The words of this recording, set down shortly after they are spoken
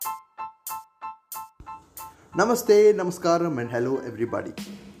Namaste, Namaskaram, and hello everybody.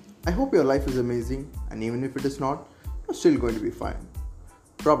 I hope your life is amazing, and even if it is not, you're still going to be fine.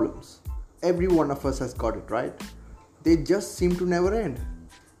 Problems. Every one of us has got it, right? They just seem to never end.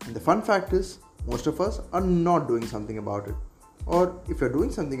 And the fun fact is, most of us are not doing something about it. Or if you're doing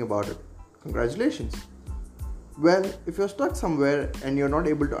something about it, congratulations. Well, if you're stuck somewhere and you're not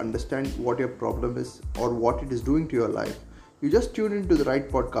able to understand what your problem is or what it is doing to your life, you just tune into the right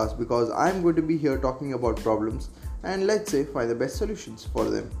podcast because I'm going to be here talking about problems and let's say find the best solutions for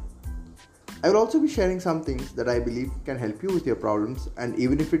them. I will also be sharing some things that I believe can help you with your problems, and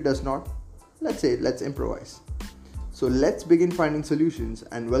even if it does not, let's improvise. So let's begin finding solutions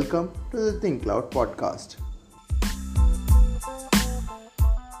and welcome to the Think Loud podcast.